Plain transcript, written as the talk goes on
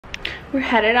we're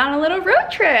headed on a little road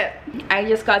trip. I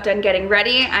just got done getting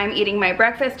ready. I'm eating my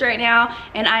breakfast right now,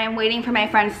 and I am waiting for my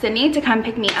friend Sydney to come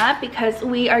pick me up because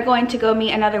we are going to go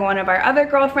meet another one of our other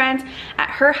girlfriends at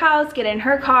her house, get in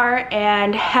her car,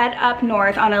 and head up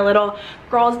north on a little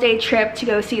girls' day trip to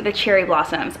go see the cherry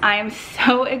blossoms. I am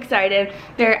so excited.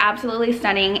 They're absolutely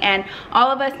stunning, and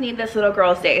all of us need this little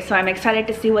girls' day, so I'm excited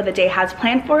to see what the day has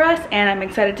planned for us, and I'm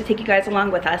excited to take you guys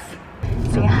along with us.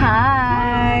 Say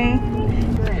hi.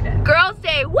 Good. Girls'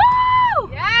 day, woo!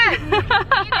 Yes, we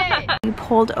need it. We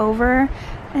pulled over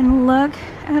and look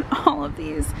at all of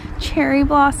these cherry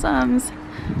blossoms.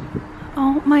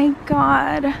 Oh my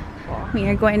god. We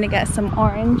are going to get some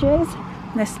oranges.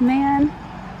 This man.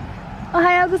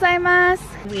 Ohayou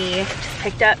gozaimasu. We just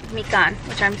picked up mikan,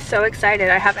 which I'm so excited.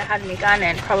 I haven't had mikan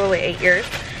in probably 8 years.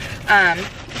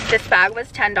 This bag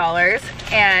was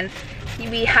 $10, and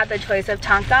we had the choice of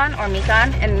tankan or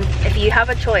mikan, and if you have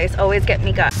a choice, always get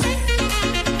mikan.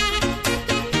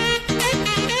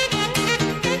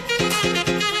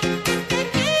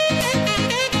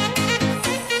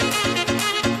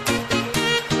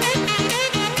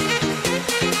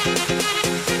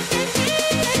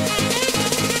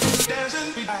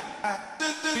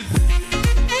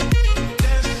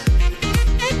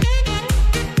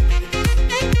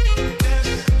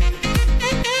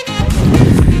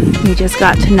 We just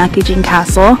got to Nakijin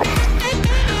Castle.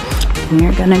 We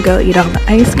are gonna go eat all the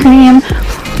ice cream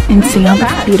and see all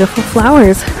the beautiful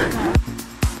flowers.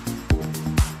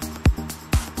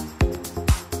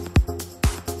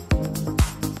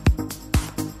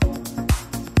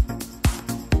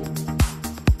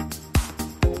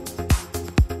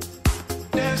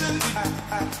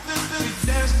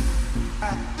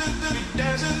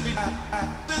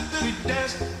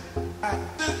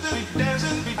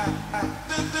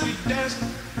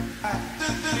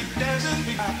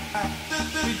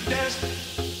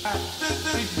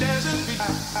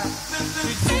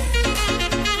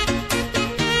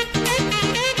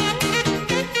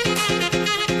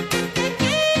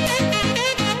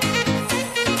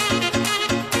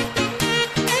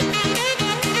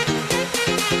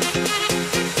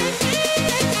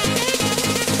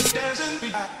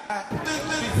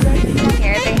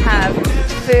 Here they have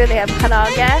food, they have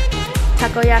karaage,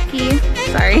 takoyaki,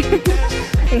 sorry.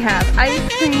 They have ice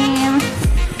cream,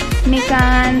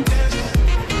 mikan,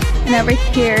 and over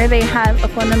here they have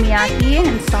okonomiyaki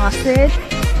and sausage,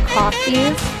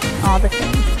 coffees, all the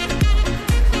things.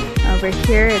 Over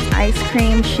here is ice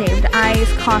cream, shaved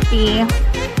ice, coffee,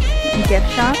 and gift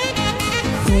shop.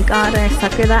 We got our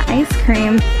Sakura ice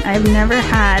cream. I've never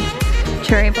had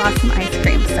cherry blossom ice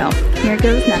cream, so here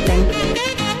goes nothing.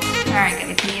 Alright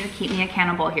guys, you need to keep me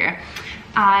accountable here.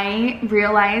 I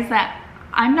realize that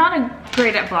I'm not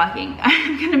great at vlogging.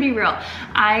 I'm gonna be real.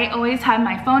 I always have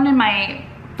my phone in my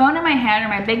hand or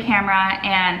my big camera,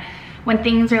 and when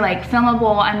things are like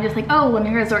filmable, I'm just like, oh, let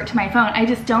me resort to my phone. I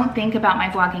just don't think about my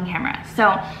vlogging camera.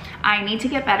 So I need to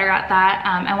get better at that.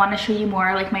 I want to show you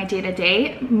more like my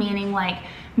day-to-day, meaning like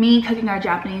me cooking our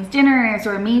Japanese dinners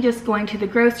or me just going to the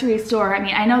grocery store. I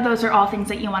mean, I know those are all things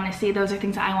that you want to see. Those are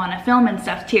things that I want to film and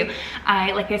stuff too.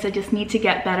 Like I said, just need to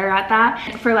get better at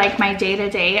that. For like my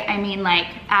day-to-day, I mean, like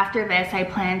after this, I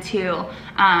plan to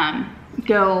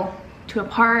go to a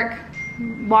park,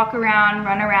 walk around,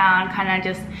 run around, kind of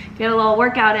just get a little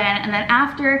workout in, and then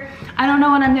after, I don't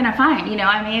know what I'm gonna find. You know,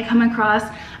 I may come across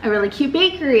a really cute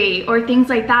bakery or things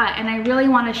like that, and I really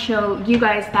want to show you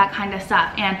guys that kind of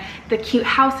stuff and the cute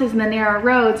houses and the narrow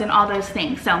roads and all those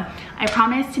things. So I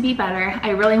promise to be better.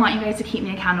 I really want you guys to keep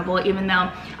me accountable, even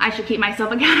though I should keep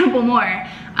myself accountable more.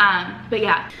 But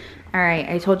yeah. All right,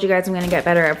 I told you guys I'm gonna get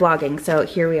better at vlogging, so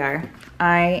here we are.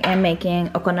 I am making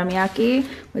okonomiyaki,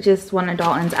 which is one of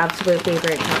Dalton's absolute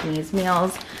favorite Japanese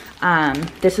meals.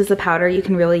 This is the powder. You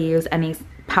can really use any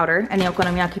powder, any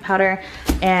okonomiyaki powder,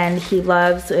 and he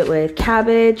loves it with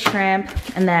cabbage, shrimp,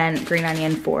 and then green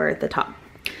onion for the top.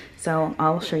 So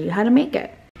I'll show you how to make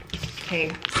it. Okay,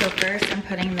 so first I'm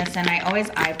putting this in. I always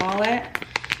eyeball it,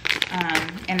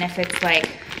 and if it's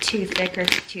like too thick or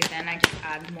too thin, I just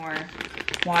add more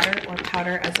water or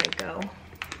powder as I go.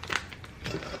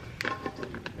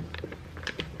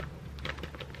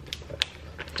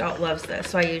 Dalt loves this,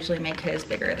 so I usually make his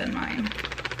bigger than mine.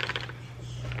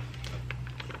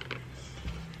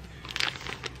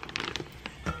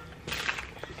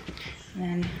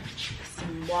 And then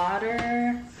some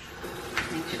water.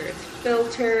 Make sure it's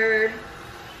filtered.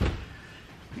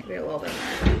 Maybe a little bit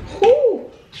more. Ooh!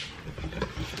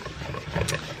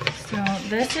 So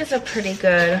this is a pretty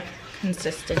good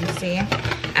consistency.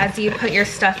 As you put your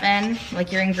stuff in,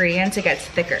 like your ingredients, it gets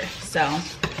thicker. So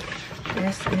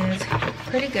this is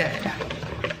pretty good.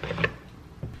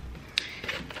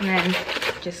 And then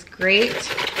just grate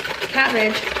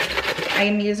cabbage. I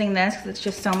am using this because it's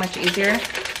just so much easier,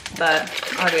 but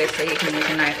obviously you can use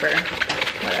a knife or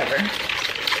whatever.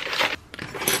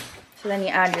 So then you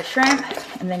add your shrimp,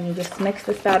 and then you just mix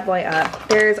this bad boy up.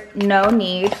 There's no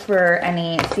need for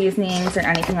any seasonings or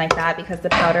anything like that because the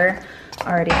powder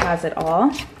already has it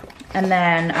all. And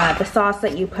then the sauce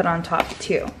that you put on top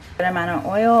too. Good amount of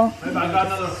oil. I got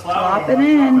another Plop it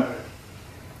in.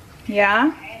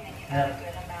 Yeah?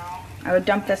 I would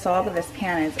dump this all, but this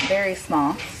pan is very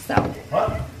small, so.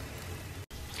 What?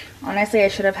 Honestly, I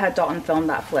should have had Dalton film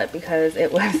that flip because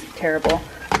it was terrible,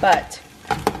 but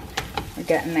we're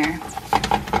getting there.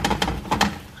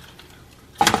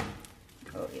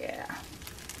 Oh yeah.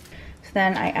 So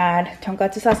then I add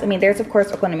tonkatsu sauce. I mean, there's of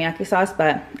course okonomiyaki sauce,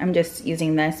 but I'm just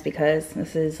using this because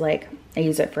this is like, I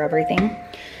use it for everything.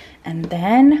 And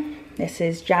then this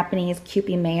is Japanese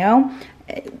Kewpie mayo.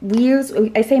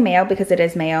 I say mayo because it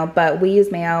is mayo, but we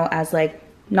use mayo as like,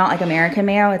 not like American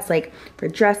mayo. It's like for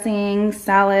dressings,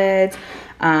 salads,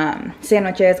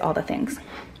 sandwiches, all the things.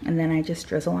 And then I just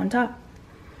drizzle on top.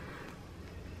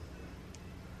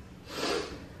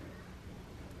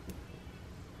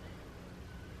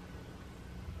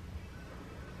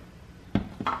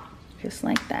 Just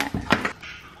like that.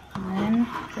 And then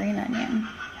green onion.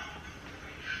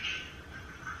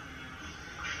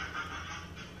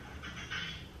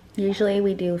 Usually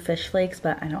we do fish flakes,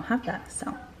 but I don't have that,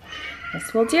 so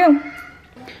this will do.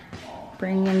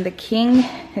 Bring in the king,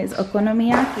 his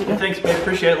okonomiyaki. Yeah, thanks, babe.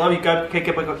 Appreciate it. Love you.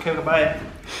 Goodbye.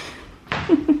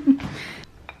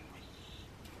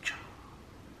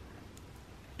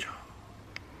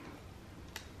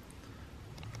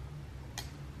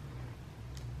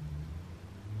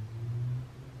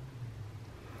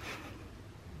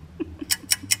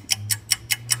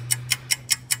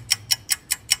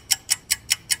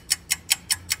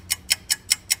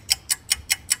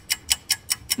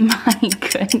 My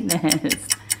goodness.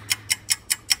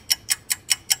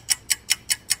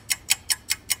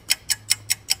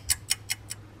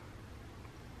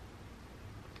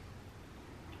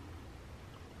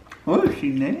 Oh, she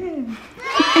named.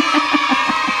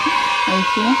 Thank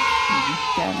you.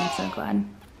 Good, I'm so glad.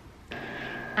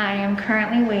 I am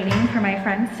currently waiting for my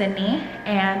friend Sydney,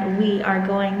 and we are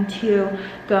going to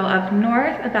go up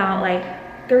north about like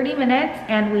 30 minutes,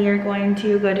 and we are going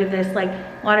to go to this like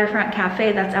waterfront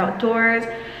cafe that's outdoors,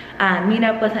 meet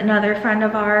up with another friend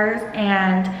of ours,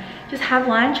 and just have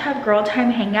lunch, have girl time,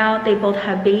 hang out. They both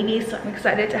have babies, so I'm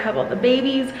excited to have all the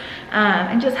babies,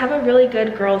 and just have a really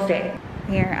good girls' day.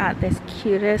 We are at this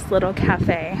cutest little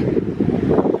cafe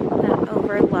that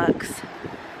overlooks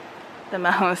the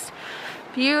most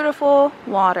beautiful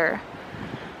water.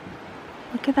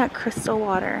 Look at that crystal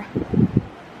water.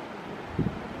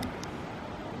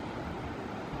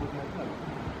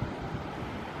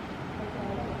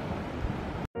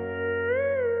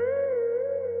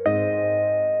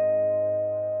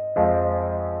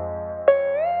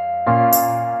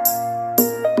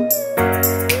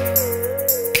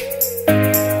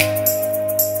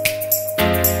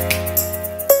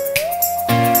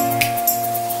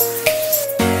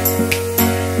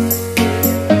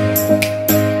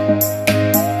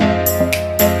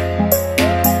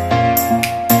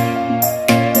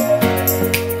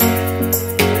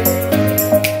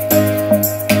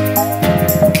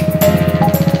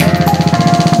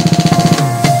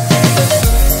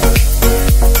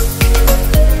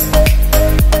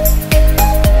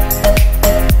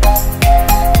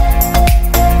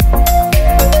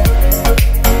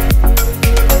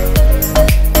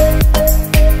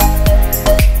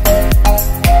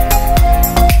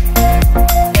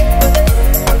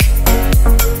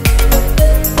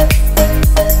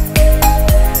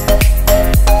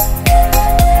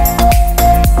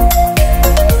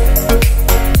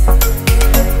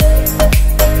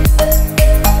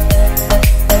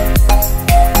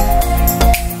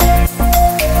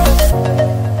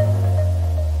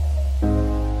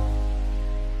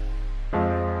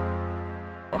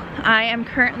 I am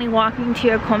currently walking to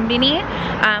a konbini,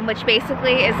 which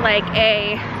basically is like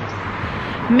a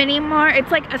mini mart.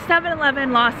 It's like a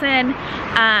 7-Eleven, Lawson,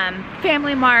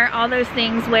 Family Mart, all those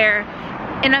things where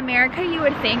in America you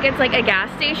would think it's like a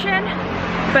gas station,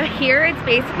 but here it's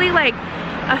basically like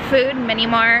a food mini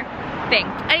mart thing.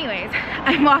 Anyways,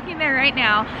 I'm walking there right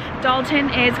now. Dalton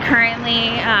is currently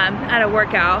at a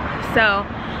workout, so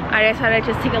I decided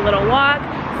to just take a little walk,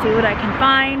 see what I can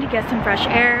find, get some fresh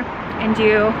air, and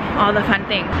do all the fun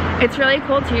things. It's really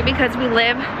cool too because we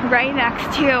live right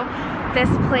next to this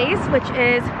place, which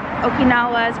is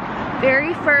Okinawa's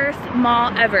very first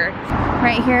mall ever.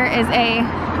 Right here is a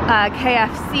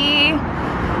KFC.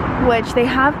 which they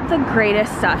have the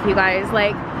greatest stuff, you guys.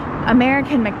 Like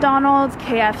American McDonald's,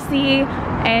 KFC,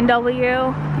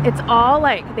 A&W, it's all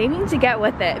like, they need to get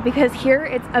with it because here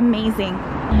it's amazing.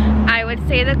 I would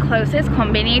say the closest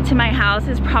konbini to my house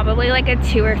is probably like a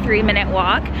 2 or 3 minute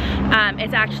walk.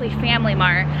 It's actually Family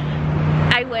Mart.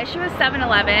 I wish it was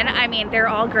 7-Eleven. I mean, they're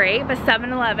all great, but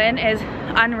 7-Eleven is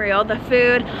unreal. The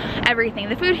food, everything.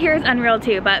 The food here is unreal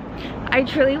too, but I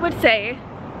truly would say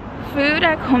food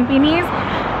at konbinis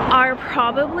are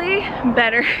probably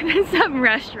better than some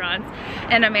restaurants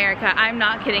in America. I'm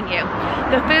not kidding you.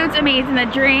 The food's amazing, the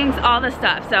drinks, all the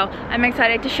stuff. So I'm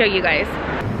excited to show you guys.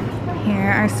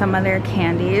 Here are some of their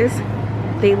candies.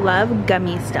 They love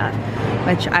gummy stuff,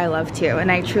 which I love too.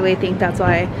 And I truly think that's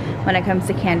why when it comes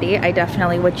to candy, I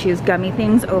definitely would choose gummy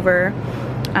things over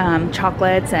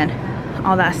chocolates and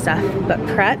all that stuff. But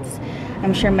pretz,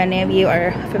 I'm sure many of you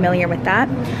are familiar with that.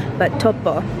 But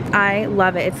topo, I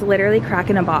love it. It's literally crack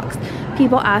in a box.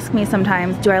 People ask me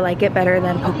sometimes, do I like it better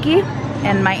than pocky?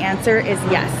 And my answer is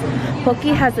yes. Pocky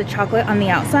has the chocolate on the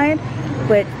outside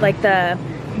with like the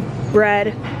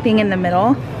bread thing in the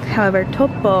middle. However,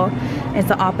 topo is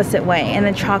the opposite way, and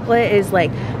the chocolate is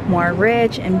like more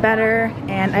rich and better.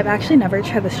 And I've actually never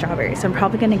tried the strawberry, so I'm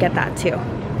probably gonna get that too.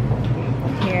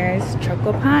 Here's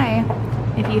choco pie.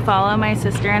 If you follow my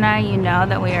sister and I, you know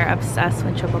that we are obsessed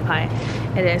with choco pie.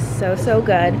 It is so, so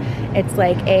good. It's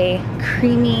like a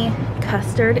creamy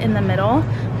custard in the middle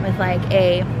with like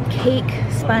a cake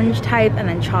sponge type and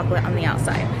then chocolate on the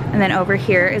outside. And then over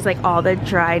here is like all the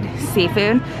dried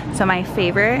seafood. So my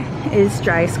favorite is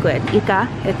dry squid, ika.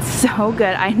 It's so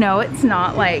good. I know it's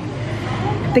not like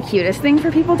the cutest thing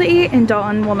for people to eat, and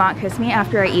Dalton will not kiss me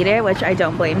after I eat it, which I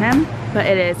don't blame him, but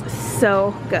it is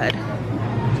so good.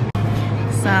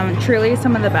 Truly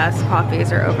some of the best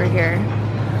coffees are over here.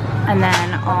 And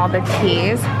then all the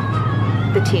teas.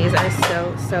 The teas are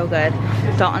so, so good.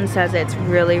 Dalton says it's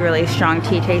really, really strong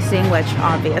tea tasting, which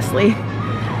obviously.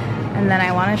 And then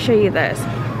I want to show you this.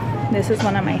 This is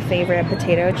one of my favorite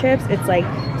potato chips. It's like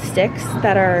sticks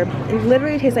that are, it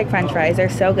literally tastes like french fries. They're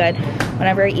so good.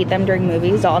 Whenever I eat them during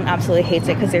movies, Dalton absolutely hates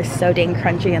it because they're so dang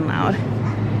crunchy and loud.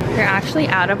 They're actually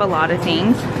out of a lot of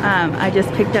things. I just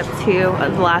picked up 2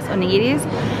 of the last onigiris,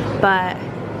 but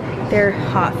their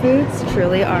hot foods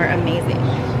truly are amazing.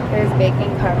 There's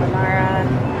bacon carbonara.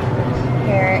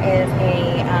 Here is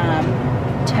a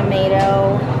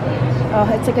tomato, oh,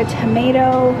 it's like a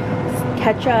tomato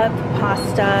ketchup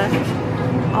pasta,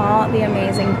 all the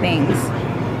amazing things.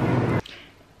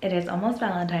 It is almost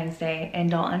Valentine's Day, and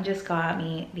Dalton just got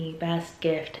me the best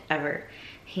gift ever.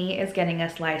 He is getting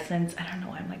us licensed, I don't know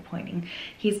why I'm like pointing.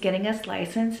 He's getting us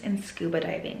licensed in scuba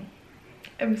diving.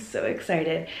 I'm so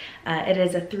excited. It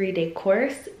is a 3-day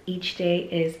course. Each day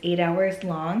is 8 hours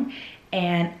long.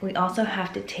 And we also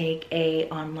have to take a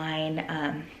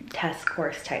online test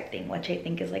course type thing, which I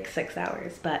think is like 6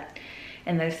 hours. But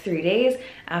in those 3 days,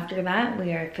 after that,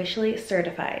 we are officially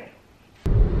certified.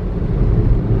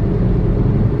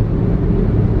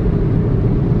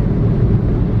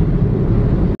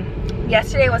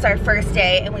 Yesterday was our first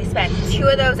day, and we spent 2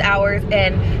 of those hours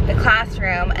in the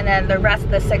classroom and then the rest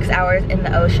of the 6 hours in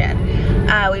the ocean.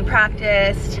 We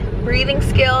practiced breathing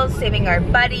skills, saving our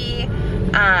buddy,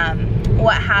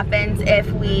 what happens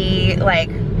if we like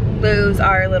lose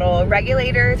our little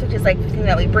regulators, which is like the thing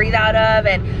that we breathe out of,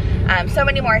 and so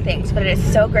many more things. But it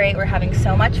is so great. We're having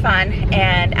so much fun,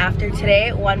 and after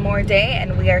today, 1 more day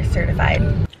and we are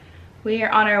certified. We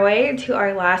are on our way to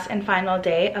our last and final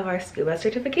day of our scuba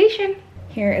certification.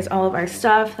 Here is all of our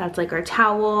stuff. That's like our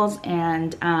towels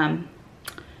and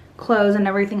clothes and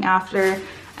everything after.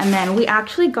 And then we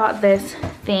actually got this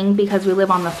thing because we live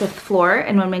on the 5th floor,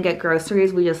 and when we get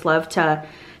groceries, we just love to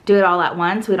do it all at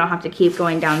once. We don't have to keep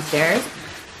going downstairs.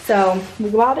 So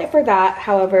we bought it for that.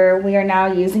 However, we are now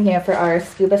using it for our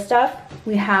scuba stuff.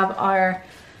 We have our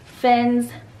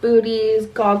fins, booties,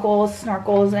 goggles,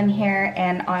 snorkels in here,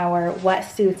 and our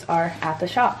wetsuits are at the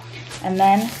shop. And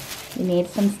then we need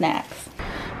some snacks.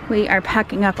 We are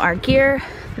packing up our gear.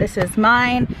 This is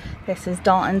mine, this is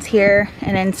Dalton's here,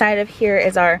 and inside of here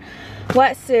is our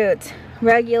wetsuits,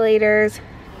 regulators,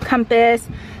 compass,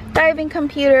 diving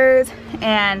computers,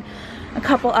 and a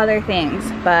couple other things.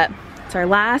 But it's our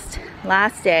last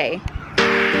day.